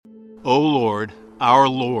O Lord, our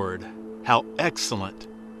Lord, how excellent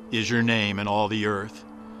is your name in all the earth,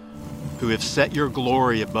 who have set your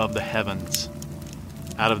glory above the heavens.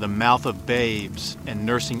 Out of the mouth of babes and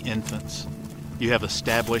nursing infants, you have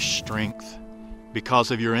established strength because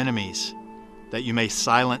of your enemies, that you may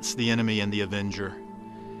silence the enemy and the avenger.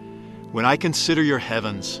 When I consider your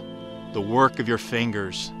heavens, the work of your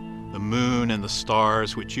fingers, the moon and the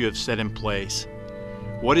stars which you have set in place,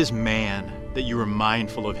 what is man that you are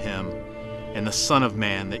mindful of him, and the Son of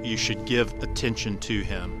Man that you should give attention to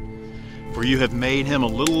him? For you have made him a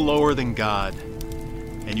little lower than God,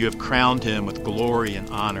 and you have crowned him with glory and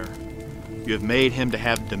honor. You have made him to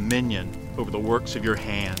have dominion over the works of your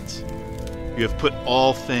hands. You have put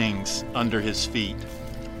all things under his feet,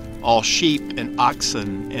 all sheep and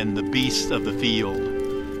oxen and the beasts of the field,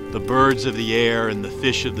 the birds of the air and the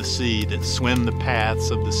fish of the sea that swim the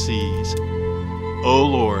paths of the seas. O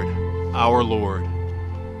Lord, our Lord,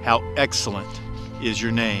 how excellent is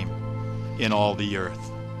your name in all the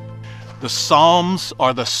earth. The Psalms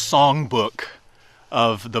are the songbook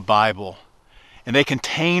of the Bible, and they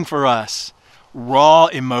contain for us raw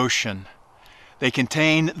emotion. They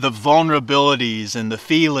contain the vulnerabilities and the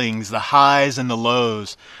feelings, the highs and the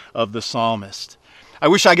lows of the psalmist. I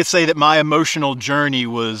wish I could say that my emotional journey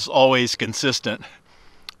was always consistent,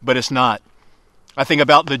 but it's not. I think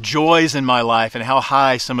about the joys in my life and how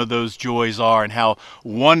high some of those joys are and how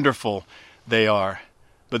wonderful they are.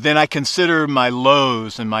 But then I consider my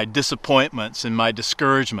lows and my disappointments and my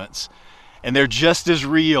discouragements, and they're just as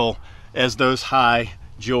real as those high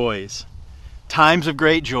joys. Times of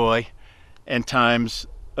great joy and times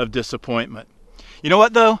of disappointment. You know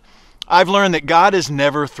what, though? I've learned that God is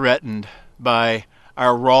never threatened by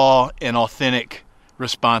our raw and authentic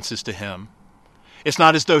responses to him. It's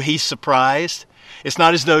not as though he's surprised. It's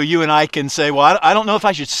not as though you and I can say, well, I don't know if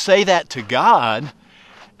I should say that to God,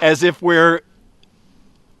 as if we're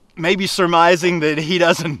maybe surmising that he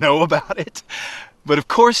doesn't know about it. But of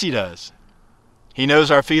course he does. He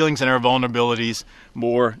knows our feelings and our vulnerabilities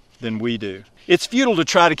more than we do. It's futile to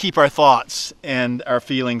try to keep our thoughts and our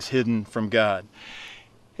feelings hidden from God.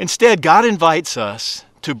 Instead, God invites us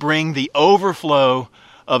to bring the overflow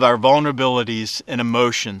of our vulnerabilities and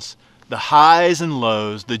emotions, the highs and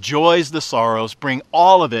lows, the joys, the sorrows, bring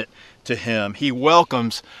all of it to him. He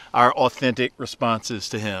welcomes our authentic responses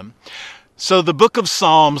to him. So the book of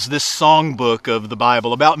Psalms, this songbook of the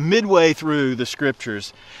Bible, about midway through the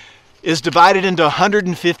scriptures, is divided into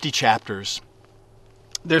 150 chapters.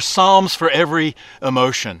 There's psalms for every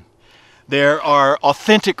emotion. There are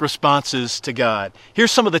authentic responses to God.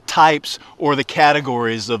 Here's some of the types or the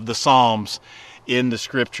categories of the psalms in the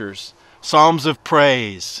scriptures. Psalms of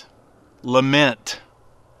praise, lament,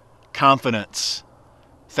 confidence,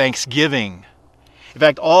 thanksgiving. In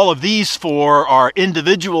fact, all of these four are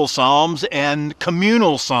individual psalms and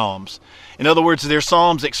communal psalms. In other words, they're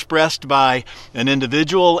psalms expressed by an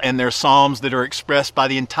individual, and they're psalms that are expressed by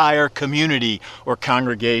the entire community or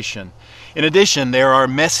congregation. In addition, there are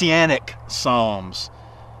messianic psalms,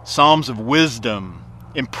 psalms of wisdom,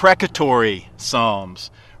 imprecatory psalms,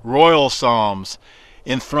 royal psalms,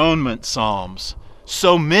 enthronement psalms.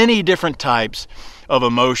 So many different types of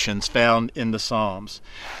emotions found in the Psalms.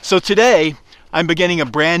 So today, I'm beginning a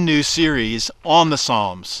brand new series on the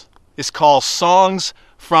Psalms. It's called Songs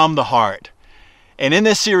from the Heart. And in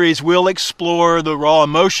this series, we'll explore the raw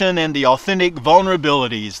emotion and the authentic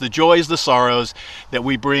vulnerabilities, the joys, the sorrows that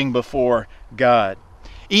we bring before God.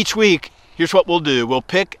 Each week, here's what we'll do. We'll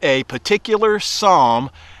pick a particular psalm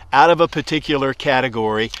out of a particular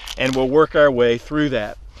category, and we'll work our way through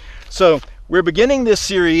that. So we're beginning this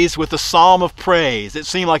series with the Psalm of Praise. It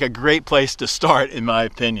seemed like a great place to start, in my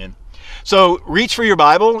opinion. So reach for your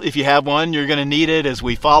Bible. If you have one, you're going to need it as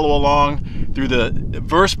we follow along through the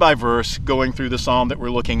verse by verse, going through the psalm that we're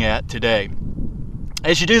looking at today.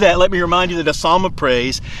 As you do that, let me remind you that a psalm of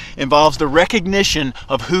praise involves the recognition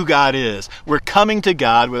of who God is. We're coming to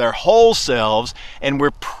God with our whole selves, and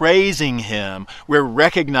we're praising him. We're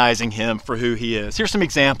recognizing him for who he is. Here's some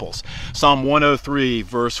examples. Psalm 103,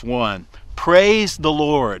 verse 1. Praise the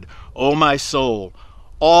Lord, O my soul.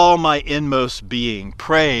 All my inmost being,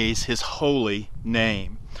 praise his holy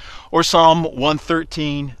name. Or Psalm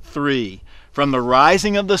 113:3, from the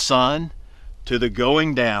rising of the sun to the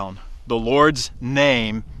going down, the Lord's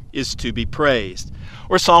name is to be praised.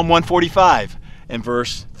 Or Psalm 145 and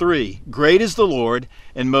verse 3, great is the Lord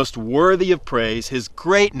and most worthy of praise, his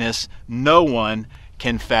greatness no one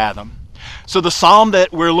can fathom. So the psalm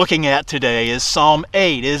that we're looking at today is Psalm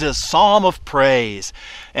 8. It is a psalm of praise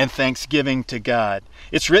and thanksgiving to God.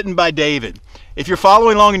 It's written by David. If you're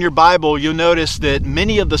following along in your Bible, you'll notice that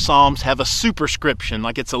many of the psalms have a superscription,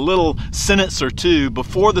 like it's a little sentence or two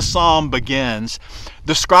before the psalm begins,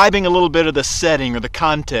 describing a little bit of the setting or the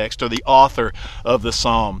context or the author of the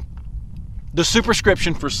psalm. The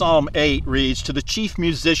superscription for Psalm 8 reads, "To the chief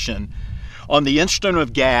musician on the instrument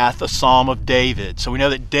of Gath, a psalm of David." So we know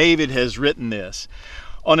that David has written this.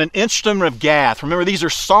 On an instrument of Gath, remember these are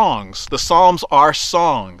songs. The psalms are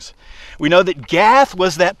songs. We know that Gath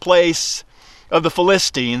was that place of the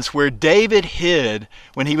Philistines where David hid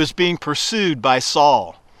when he was being pursued by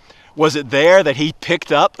Saul. Was it there that he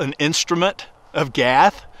picked up an instrument of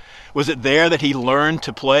Gath? Was it there that he learned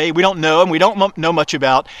to play? We don't know, and we don't know much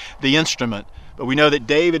about the instrument. But we know that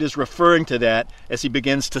David is referring to that as he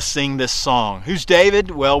begins to sing this song. Who's David?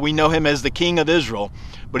 Well, we know him as the king of Israel,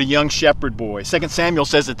 but a young shepherd boy. 2 Samuel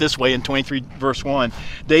says it this way in 23 verse 1.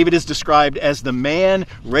 David is described as the man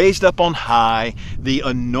raised up on high, the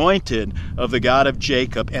anointed of the God of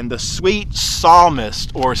Jacob, and the sweet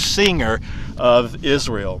psalmist or singer of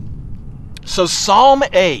Israel. So Psalm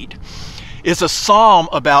 8 is a psalm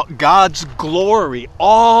about God's glory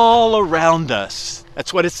all around us.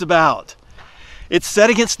 That's what it's about. It's set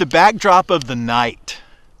against the backdrop of the night.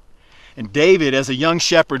 And David, as a young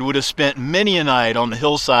shepherd, would have spent many a night on the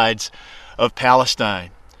hillsides of Palestine.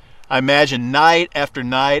 I imagine night after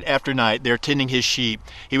night after night, there tending his sheep,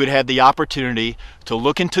 he would have the opportunity to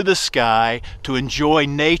look into the sky, to enjoy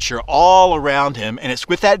nature all around him. And it's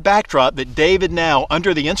with that backdrop that David now,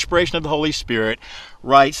 under the inspiration of the Holy Spirit,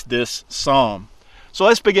 writes this psalm. So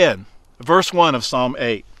let's begin. Verse 1 of Psalm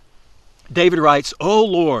 8. David writes, "O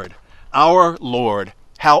Lord, our Lord,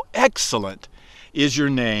 how excellent is your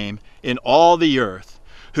name in all the earth,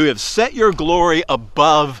 who have set your glory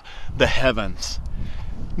above the heavens."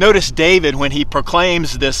 Notice David, when he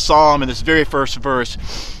proclaims this psalm in this very first verse,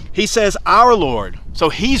 he says, "Our Lord." So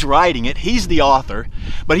he's writing it, he's the author,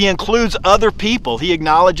 but he includes other people. He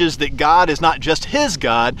acknowledges that God is not just his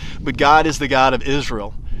God, but God is the God of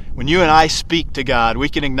Israel. When you and I speak to God, we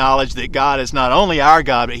can acknowledge that God is not only our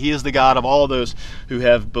God, but he is the God of all those who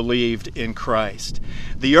have believed in Christ.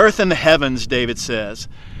 The earth and the heavens, David says,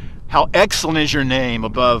 how excellent is your name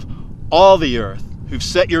above all the earth, who've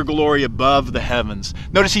set your glory above the heavens.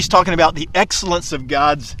 Notice he's talking about the excellence of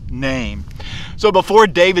God's name. So before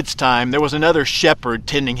David's time, there was another shepherd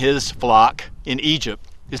tending his flock in Egypt.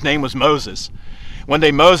 His name was Moses. One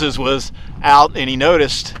day Moses was out and he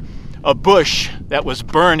noticed a bush that was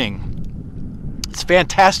burning. It's a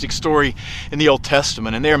fantastic story in the Old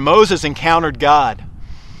Testament. And there Moses encountered God.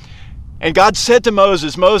 And God said to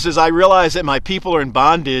Moses, "Moses, I realize that my people are in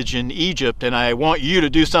bondage in Egypt, and I want you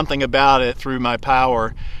to do something about it through my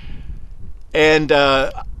power." And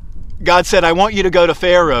God said, "I want you to go to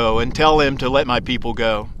Pharaoh and tell him to let my people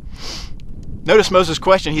go." Notice Moses'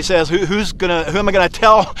 question. He says, who am I going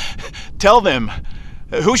to tell them?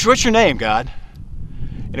 What's your name, God?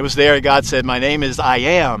 And it was there God said, "My name is I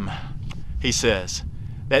Am," he says.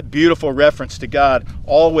 That beautiful reference to God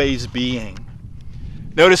always being.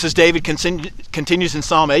 Notice as David continues in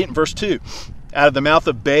Psalm 8 and verse 2, "Out of the mouth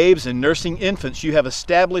of babes and nursing infants you have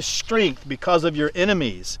established strength because of your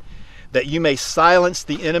enemies, that you may silence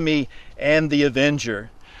the enemy and the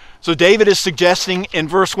avenger." So David is suggesting in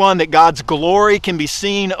verse 1 that God's glory can be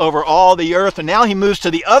seen over all the earth, and now he moves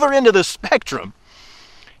to the other end of the spectrum.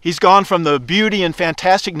 He's gone from the beauty and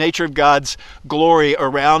fantastic nature of God's glory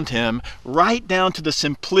around him right down to the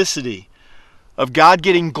simplicity of God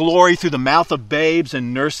getting glory through the mouth of babes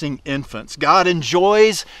and nursing infants. God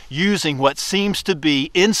enjoys using what seems to be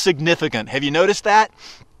insignificant. Have you noticed that?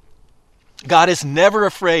 God is never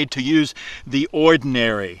afraid to use the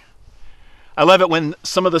ordinary. I love it when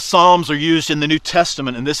some of the Psalms are used in the New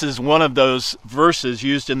Testament, and this is one of those verses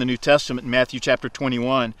used in the New Testament in Matthew chapter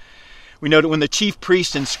 21. We know that when the chief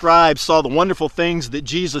priests and scribes saw the wonderful things that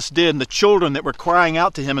Jesus did and the children that were crying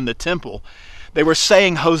out to him in the temple, they were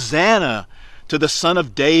saying, "Hosanna to the Son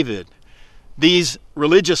of David." These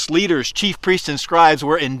religious leaders, chief priests and scribes,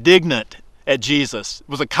 were indignant at Jesus. It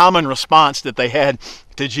was a common response that they had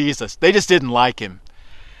to Jesus. They just didn't like him.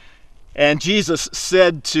 And Jesus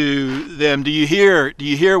said to them, do you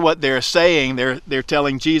hear what they're saying? They're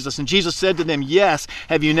telling Jesus. And Jesus said to them, "Yes,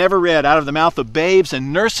 have you never read, out of the mouth of babes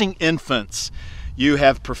and nursing infants, you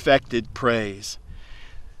have perfected praise."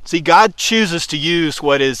 See, God chooses to use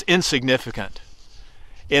what is insignificant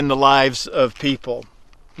in the lives of people.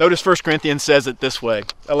 Notice 1 Corinthians says it this way.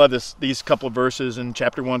 I love these couple of verses in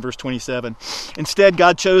chapter 1, verse 27. Instead,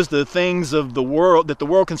 God chose the things of the world that the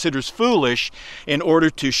world considers foolish in order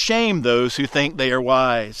to shame those who think they are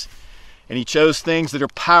wise. And he chose things that are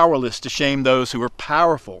powerless to shame those who are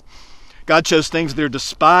powerful. God chose things that are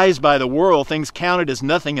despised by the world, things counted as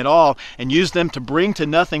nothing at all, and used them to bring to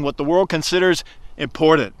nothing what the world considers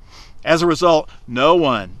important. As a result, no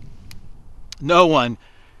one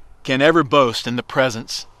can ever boast in the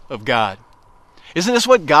presence of God. Isn't this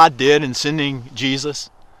what God did in sending Jesus?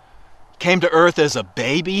 Came to earth as a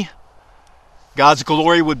baby. God's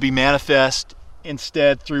glory would be manifest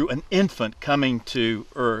instead through an infant coming to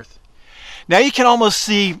earth. Now you can almost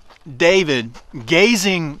see David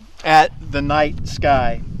gazing at the night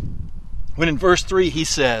sky when in verse 3 he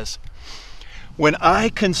says, "When I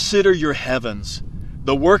consider your heavens,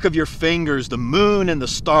 the work of your fingers, the moon and the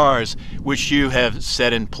stars which you have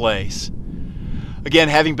set in place." Again,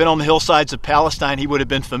 having been on the hillsides of Palestine, he would have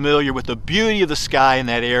been familiar with the beauty of the sky in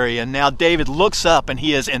that area. And now David looks up and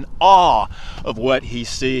he is in awe of what he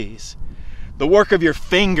sees. The work of your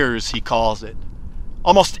fingers, he calls it.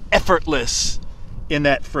 Almost effortless in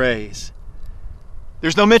that phrase.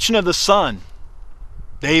 There's no mention of the sun.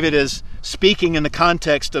 David is speaking in the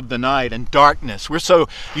context of the night and darkness. We're so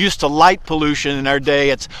used to light pollution in our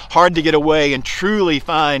day, it's hard to get away and truly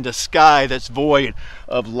find a sky that's void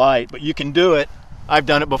of light. But you can do it. I've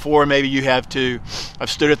done it before. Maybe you have too. I've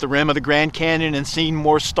stood at the rim of the Grand Canyon and seen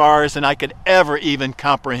more stars than I could ever even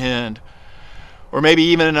comprehend. Or maybe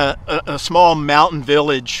even in a small mountain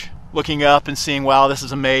village, looking up and seeing, wow, this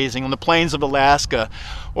is amazing. On the plains of Alaska,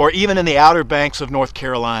 or even in the Outer Banks of North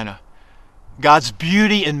Carolina. God's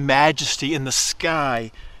beauty and majesty in the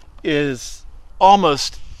sky is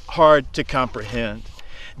almost hard to comprehend.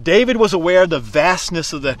 David was aware of the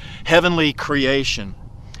vastness of the heavenly creation.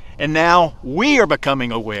 And now we are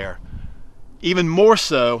becoming aware, even more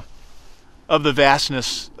so, of the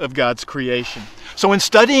vastness of God's creation. So in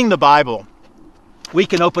studying the Bible, we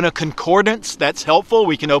can open a concordance, that's helpful.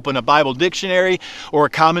 We can open a Bible dictionary or a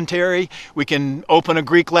commentary. We can open a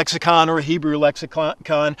Greek lexicon or a Hebrew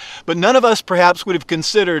lexicon. But none of us perhaps would have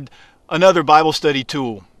considered another Bible study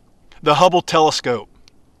tool, the Hubble telescope.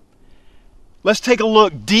 Let's take a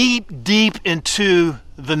look deep, deep into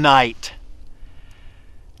the night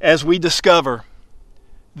as we discover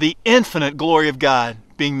the infinite glory of God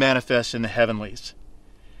being manifest in the heavenlies.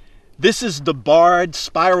 This is the barred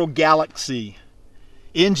spiral galaxy,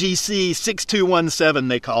 NGC 6217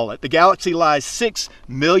 they call it. The galaxy lies 6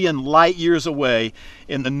 million light years away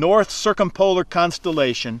in the north circumpolar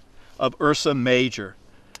constellation of Ursa Major.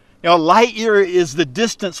 Now, a light year is the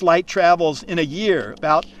distance light travels in a year,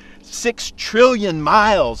 about 6 trillion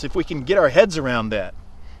miles, if we can get our heads around that.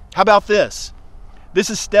 How about this? This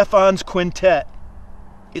is Stephan's quintet.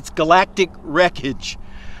 It's galactic wreckage.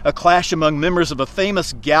 A clash among members of a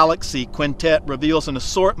famous galaxy quintet reveals an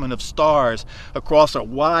assortment of stars across a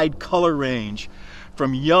wide color range,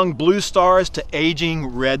 from young blue stars to aging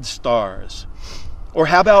red stars. Or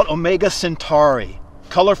how about Omega Centauri?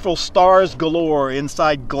 Colorful stars galore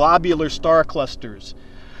inside globular star clusters.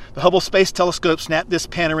 The Hubble Space Telescope snapped this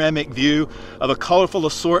panoramic view of a colorful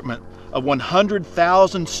assortment of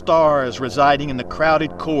 100,000 stars residing in the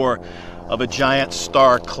crowded core of a giant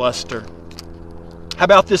star cluster. How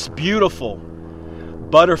about this beautiful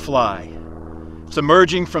butterfly? It's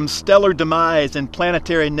emerging from stellar demise in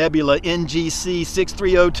planetary nebula NGC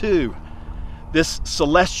 6302. This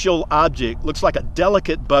celestial object looks like a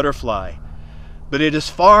delicate butterfly, but it is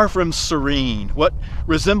far from serene. What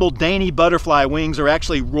resemble dainty butterfly wings are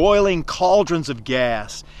actually roiling cauldrons of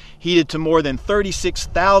gas, heated to more than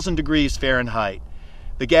 36,000 degrees Fahrenheit.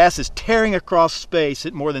 The gas is tearing across space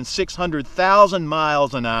at more than 600,000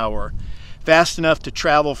 miles an hour, fast enough to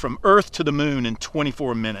travel from Earth to the moon in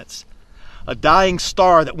 24 minutes. A dying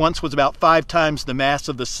star that once was about 5 times the mass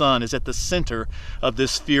of the sun is at the center of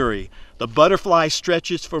this fury. The butterfly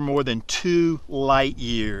stretches for more than 2 light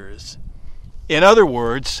years. In other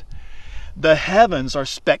words, the heavens are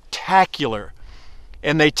spectacular,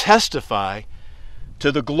 and they testify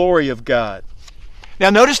to the glory of God. Now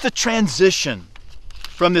notice the transition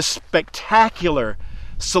from this spectacular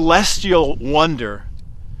celestial wonder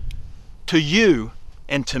to you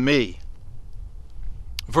and to me.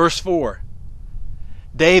 Verse 4,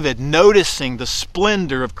 David, noticing the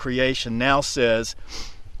splendor of creation, now says,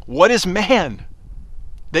 "What is man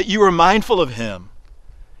that you are mindful of him,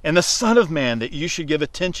 and the Son of Man that you should give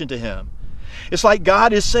attention to him?" It's like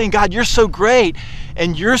God is saying, God, you're so great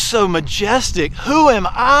and you're so majestic. Who am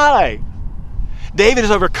I? David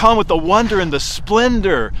is overcome with the wonder and the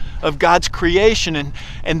splendor of God's creation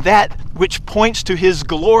and that which points to his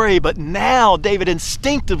glory. But now David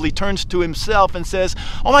instinctively turns to himself and says,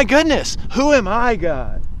 oh my goodness, who am I,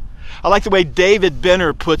 God? I like the way David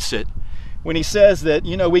Benner puts it when he says that,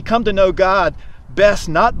 we come to know God best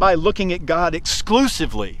not by looking at God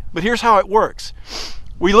exclusively, but here's how it works.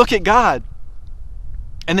 We look at God,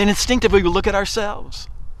 and then instinctively we look at ourselves.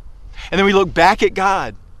 And then we look back at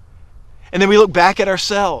God. And then we look back at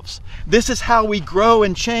ourselves. This is how we grow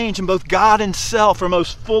and change, and both God and self are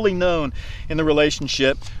most fully known in the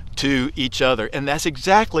relationship to each other. And that's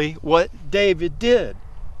exactly what David did.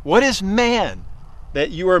 What is man that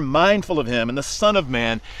you are mindful of him, and the Son of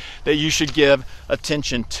Man that you should give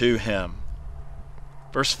attention to him?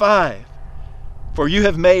 Verse 5, for you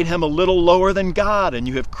have made him a little lower than God, and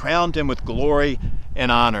you have crowned him with glory and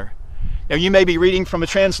honor. Now you may be reading from a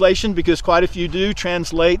translation, because quite a few do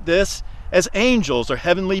translate this as angels or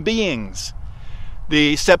heavenly beings.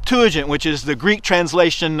 The Septuagint, which is the Greek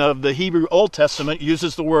translation of the Hebrew Old Testament,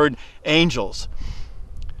 uses the word angels.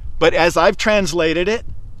 But as I've translated it,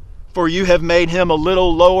 for you have made him a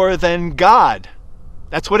little lower than God.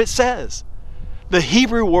 That's what it says. The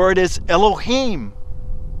Hebrew word is Elohim.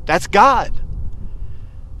 That's God.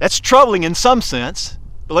 That's troubling in some sense.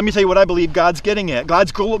 But let me tell you what I believe God's getting at.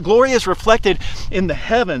 God's glory is reflected in the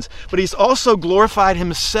heavens, but he's also glorified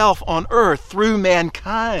himself on earth through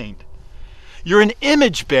mankind. You're an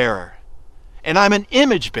image bearer, and I'm an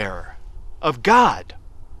image bearer of God.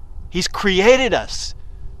 He's created us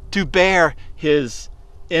to bear his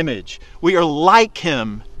image. We are like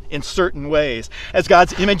him in certain ways. As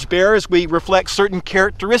God's image bearers, we reflect certain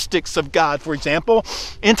characteristics of God. For example,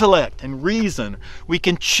 intellect and reason. We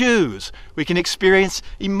can choose. We can experience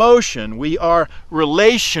emotion. We are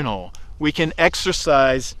relational. We can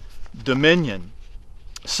exercise dominion.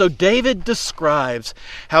 So David describes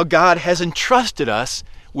how God has entrusted us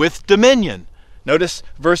with dominion. Notice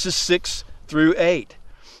verses 6 through 8.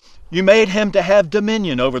 You made him to have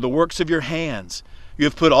dominion over the works of your hands. You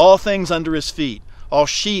have put all things under his feet, all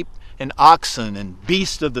sheep and oxen and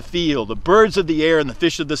beasts of the field, the birds of the air and the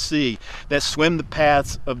fish of the sea that swim the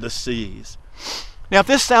paths of the seas. Now, if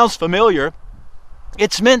this sounds familiar,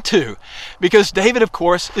 it's meant to, because David, of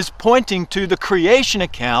course, is pointing to the creation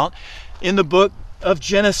account in the book of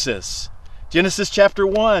Genesis. Genesis chapter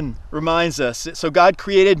 1 reminds us, so God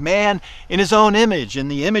created man in his own image. In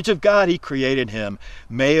the image of God, he created him.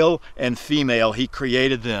 Male and female, he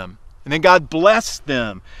created them. And then God blessed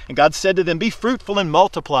them. And God said to them, be fruitful and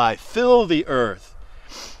multiply, fill the earth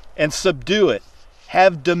and subdue it.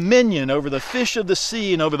 Have dominion over the fish of the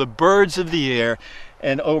sea and over the birds of the air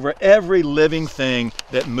and over every living thing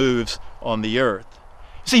that moves on the earth.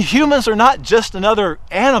 See, humans are not just another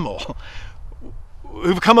animal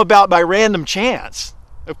who've come about by random chance.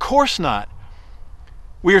 Of course not.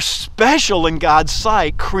 We are special in God's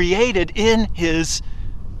sight, created in his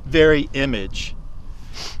very image.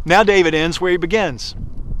 Now David ends where he begins.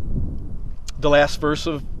 The last verse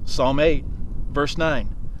of Psalm 8, verse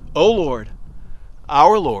 9. O Lord,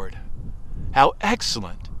 our Lord, how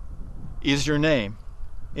excellent is your name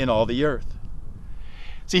in all the earth.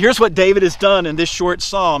 See, here's what David has done in this short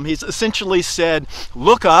psalm. He's essentially said,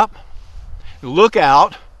 look up, look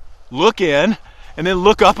out, look in, and then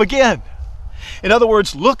look up again. In other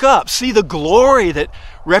words, look up, see the glory that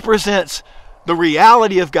represents the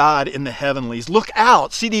reality of God in the heavenlies. Look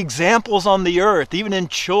out, see the examples on the earth, even in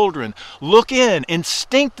children. Look in,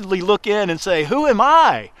 instinctively look in and say, who am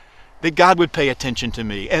I that God would pay attention to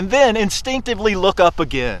me? And then instinctively look up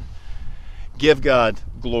again. Give God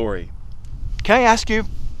glory. Can I ask you,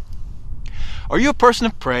 are you a person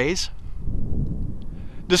of praise?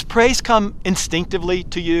 Does praise come instinctively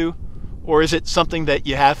to you, or is it something that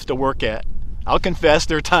you have to work at? I'll confess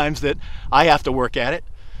there are times that I have to work at it.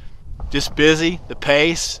 Just busy, the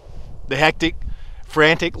pace, the hectic,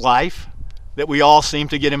 frantic life that we all seem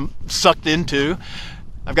to get sucked into.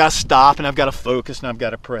 I've got to stop and I've got to focus and I've got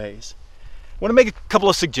to praise. I want to make a couple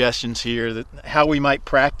of suggestions here that how we might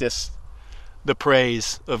practice the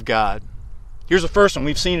praise of God. Here's the first one.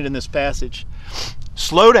 We've seen it in this passage.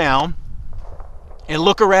 Slow down and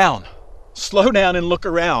look around. Slow down and look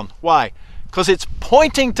around. Why? Because it's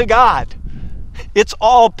pointing to God. It's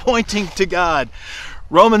all pointing to God.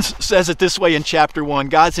 Romans says it this way in chapter 1.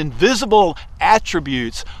 God's invisible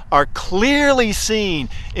attributes are clearly seen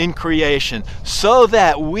in creation so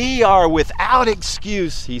that we are without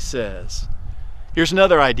excuse, he says. Here's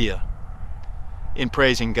another idea in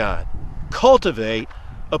praising God. Cultivate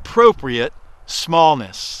appropriate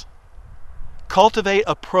smallness. Cultivate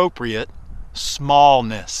appropriate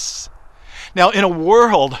smallness. Now, in a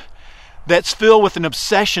world that's filled with an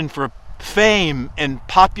obsession for fame and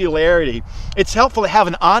popularity, it's helpful to have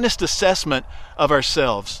an honest assessment of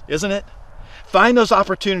ourselves, isn't it? Find those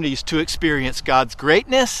opportunities to experience God's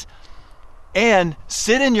greatness and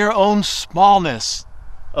sit in your own smallness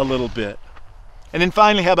a little bit. And then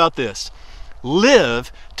finally, how about this?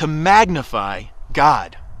 Live to magnify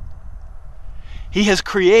God. He has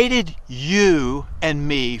created you and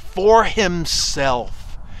me for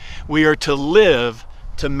himself. We are to live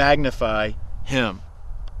to magnify him.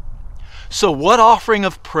 So what offering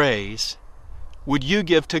of praise would you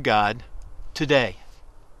give to God today?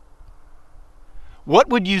 What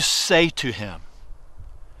would you say to him?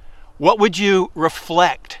 What would you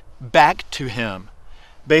reflect back to him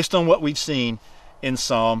based on what we've seen in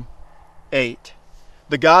Psalm 8?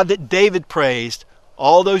 The God that David praised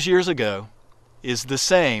all those years ago is the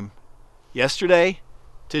same yesterday,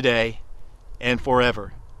 today, and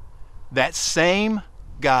forever. That same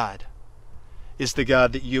God is the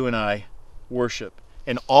God that you and I worship.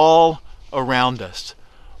 And all around us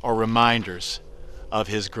are reminders of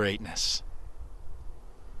his greatness.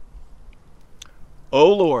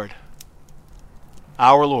 O Lord,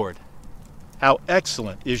 our Lord, how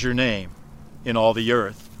excellent is your name in all the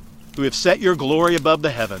earth, who have set your glory above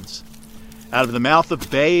the heavens. Out of the mouth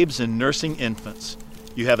of babes and nursing infants,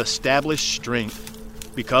 you have established strength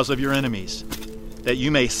because of your enemies, that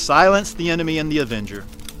you may silence the enemy and the avenger.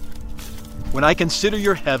 When I consider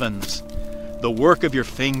your heavens, the work of your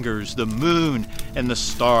fingers, the moon and the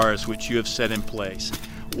stars which you have set in place,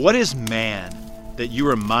 what is man that you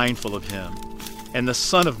are mindful of him, and the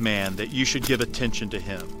Son of Man that you should give attention to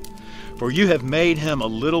him? For you have made him a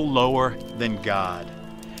little lower than God,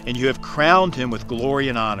 and you have crowned him with glory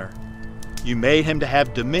and honor. You made him to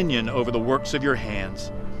have dominion over the works of your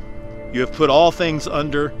hands. You have put all things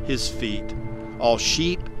under his feet, all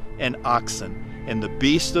sheep and oxen, and the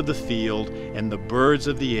beasts of the field, and the birds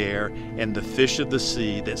of the air, and the fish of the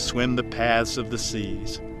sea that swim the paths of the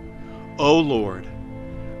seas. O Lord,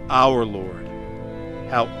 our Lord,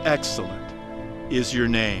 how excellent is your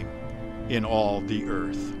name in all the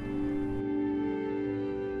earth.